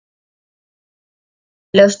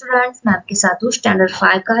Hello students, मैं आपके साथ हूँ स्टैंडर्ड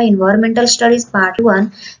 5 का environmental studies part 1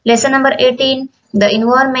 lesson number 18 the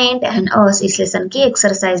environment and अस। इस लेसन की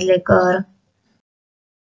एक्सरसाइज लेकर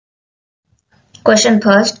question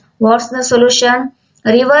first, what's the solution?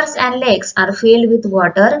 Reverse and lakes are filled with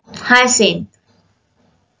water, hyacinth.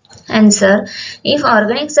 Answer: if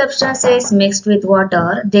organic substances mixed with water,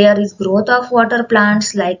 there is growth of water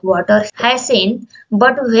plants like water hyacinth,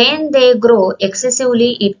 but when they grow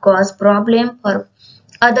excessively, it causes problem for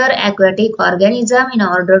other aquatic organisms. In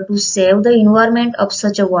order to save the environment of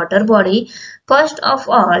such a water body, first of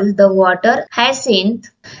all, the water hyacinth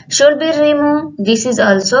should be removed. This is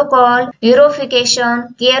also called purification.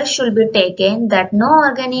 Care should be taken that no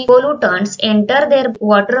organic pollutants enter their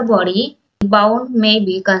water body. Bound may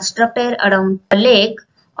be constructed around a lake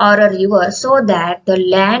or a river so that the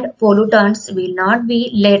land pollutants will not be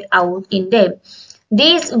let out in them.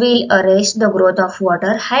 These will arrest the growth of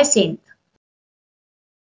water hyacinth.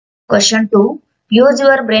 Question 2. Use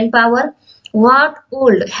your brain power. What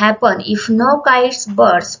would happen if no kites,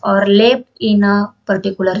 birds are left in a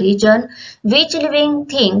particular region? Which living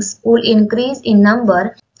things will increase in number?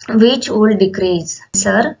 Which will decrease?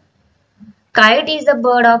 Answer: kite is a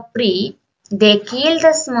bird of prey. They kill the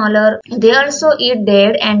smaller. They also eat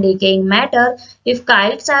dead and decaying matter. If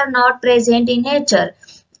kites are not present in nature,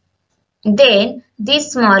 then these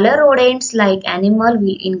smaller rodents like animal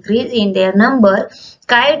will increase in their number.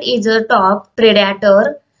 Kite is a top predator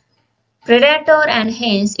and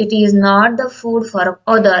hence it is not the food for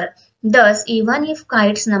other. Thus, even if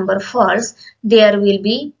kites number falls, there will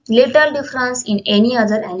be little difference in any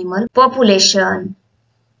other animal population.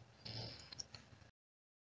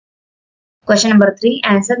 Question number 3.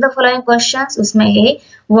 Answer the following questions. उसमें है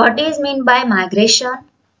what is meant by migration?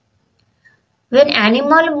 When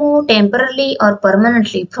animal move temporarily or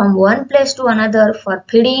permanently from one place to another for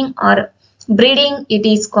feeding or breeding, it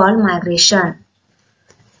is called migration.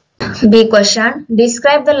 B question.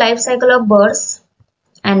 Describe the life cycle of birds.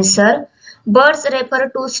 Answer: birds refer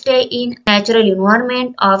to stay in natural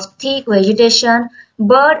environment of thick vegetation.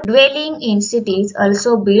 Birds dwelling in cities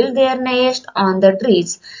also build their nest on the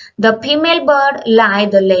trees. The female bird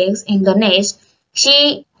lays the eggs in the nest.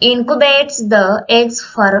 She incubates the eggs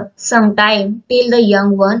for some time till the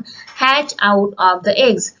young one hatch out of the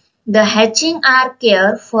eggs. The hatching are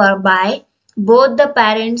cared for by both the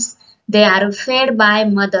parents. They are fed by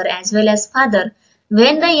mother as well as father.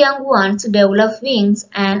 When the young ones develop wings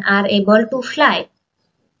and are able to fly,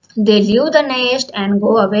 they leave the nest and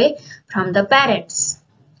go away from the parents.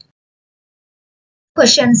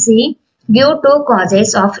 Question C. Give 2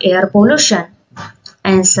 causes of air pollution.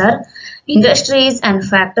 Answer: industries and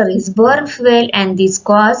factories burn fuel and this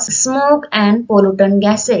causes smoke and pollutant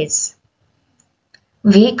gases.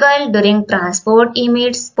 Vehicle during transport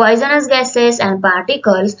emits poisonous gases and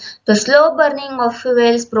particles. The slow burning of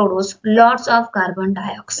fuels produce lots of carbon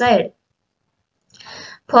dioxide.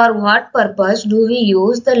 For what purpose do we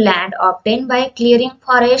use the land obtained by clearing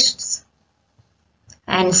forests?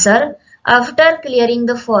 Answer: after clearing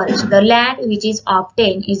the forest, the land which is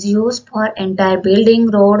obtained is used for entire building.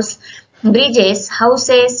 Roads, bridges,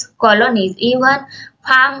 houses, colonies, even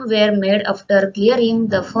farms were made after clearing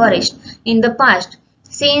the forest in the past.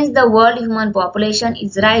 Since the world human population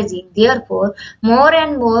is rising, therefore more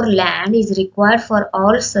and more land is required for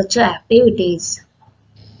all such activities.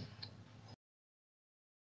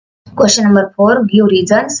 Question number 4. Give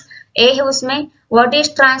reasons. A है उसमें what is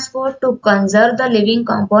transport to conserve the living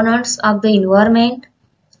components of the environment?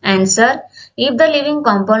 Answer: if the living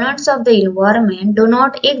components of the environment do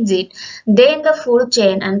not exist, then the food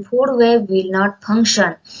chain and food web will not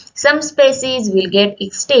function. Some species will get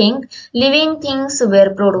extinct. Living things were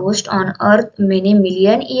produced on Earth many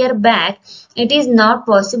million years back. It is not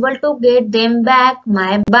possible to get them back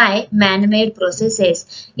by man-made processes.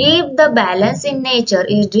 If the balance in nature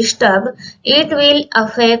is disturbed, it will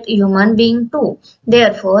affect human beings too.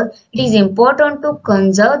 Therefore, it is important to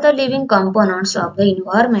conserve the living components of the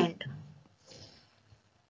environment.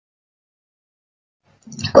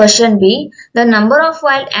 Question B. The number of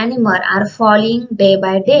wild animals are falling day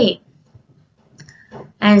by day.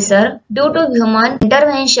 Answer: due to human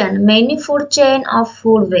intervention, many food chain of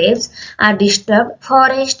food webs are disturbed.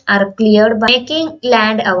 Forests are cleared by making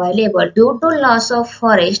land available. Due to loss of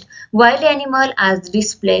forest, wild animals are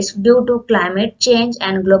displaced due to climate change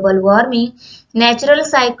and global warming. Natural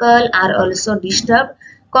cycles are also disturbed,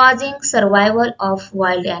 causing survival of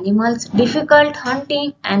wild animals. Difficult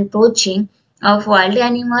hunting and poaching of wild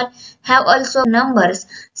animals have also numbers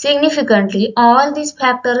significantly. All these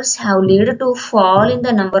factors have led to fall in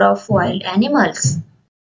the number of wild animals.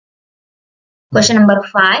 Question number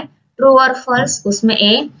 5. True और false. उसमें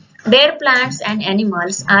a dead plants and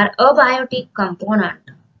animals are abiotic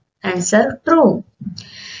component. Answer true.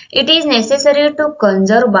 It is necessary to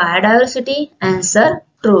conserve biodiversity. Answer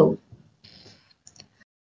true.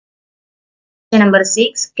 Number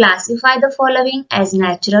 6. Classify the following as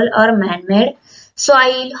natural or man-made.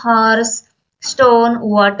 Soil, horse, stone,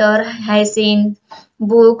 water, hyacinth,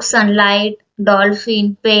 book, sunlight,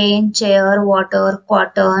 dolphin, pen, chair, water,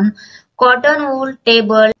 cotton, cotton wool,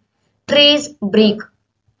 table, trees, brick.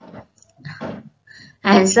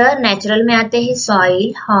 Answer natural में आते हैं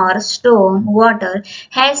soil, horse, stone, water,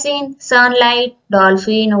 hyacinth, sunlight,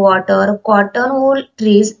 dolphin, water, cotton wool,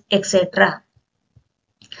 trees etcetera.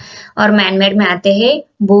 और manmade में आते हैं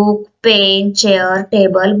book, pen, chair,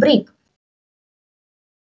 table, brick.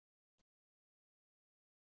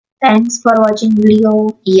 Thanks for watching video.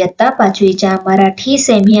 इयत्ता 5वीच्या Marathi,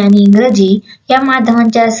 semi आणि इंग्रजी या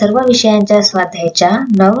माध्यमांच्या सर्व विषयांच्या स्वाध्यायाच्या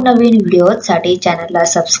नवनवीन व्हिडिओसाठी चॅनलला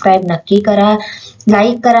सबस्क्राइब नक्की करा,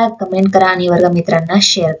 लाईक करा, कमेंट करा आणि वर्गमित्रांना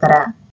शेअर करा।